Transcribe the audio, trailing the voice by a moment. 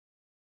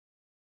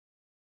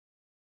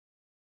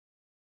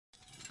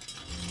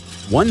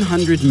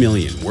100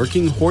 million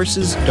working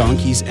horses,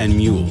 donkeys, and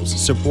mules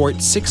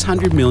support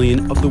 600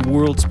 million of the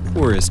world's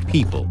poorest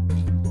people.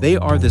 They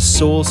are the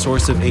sole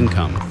source of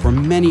income for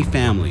many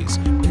families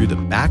through the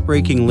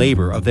backbreaking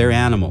labor of their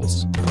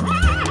animals.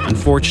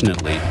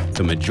 Unfortunately,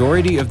 the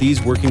majority of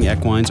these working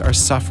equines are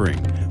suffering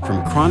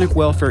from chronic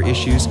welfare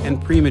issues and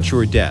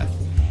premature death,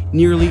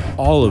 nearly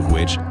all of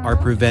which are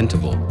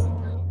preventable.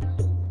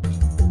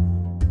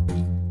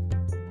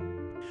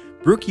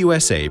 Brooke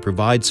USA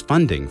provides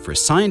funding for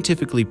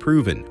scientifically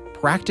proven,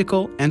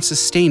 practical, and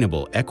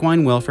sustainable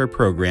equine welfare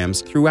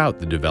programs throughout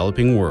the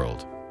developing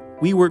world.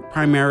 We work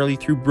primarily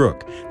through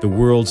Brooke, the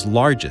world's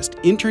largest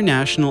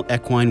international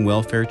equine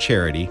welfare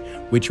charity,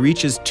 which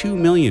reaches 2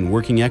 million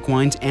working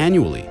equines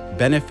annually,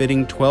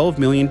 benefiting 12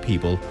 million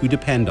people who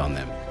depend on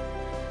them.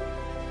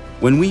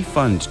 When we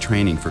fund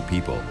training for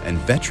people and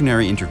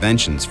veterinary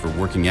interventions for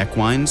working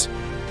equines,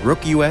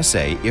 Brooke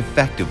USA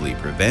effectively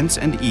prevents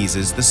and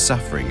eases the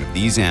suffering of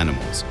these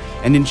animals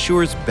and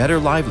ensures better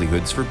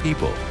livelihoods for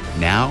people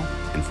now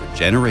and for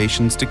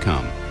generations to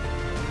come.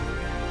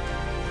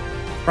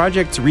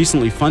 Projects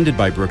recently funded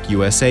by Brooke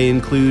USA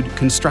include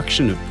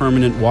construction of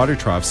permanent water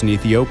troughs in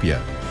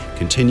Ethiopia,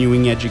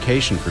 continuing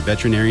education for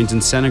veterinarians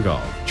in Senegal,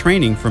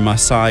 training for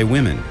Maasai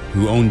women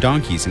who own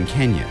donkeys in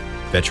Kenya,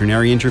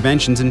 veterinary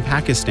interventions in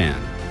Pakistan,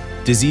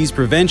 disease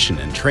prevention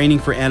and training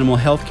for animal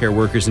healthcare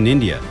workers in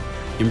India,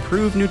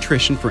 improved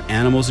nutrition for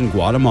animals in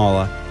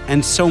Guatemala,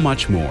 and so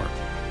much more.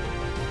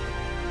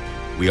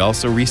 We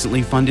also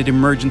recently funded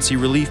emergency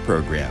relief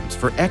programs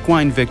for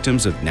equine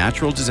victims of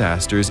natural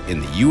disasters in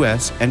the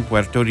US and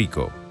Puerto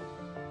Rico.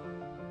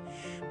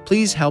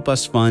 Please help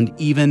us fund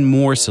even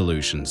more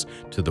solutions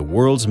to the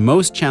world's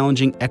most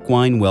challenging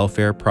equine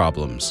welfare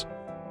problems.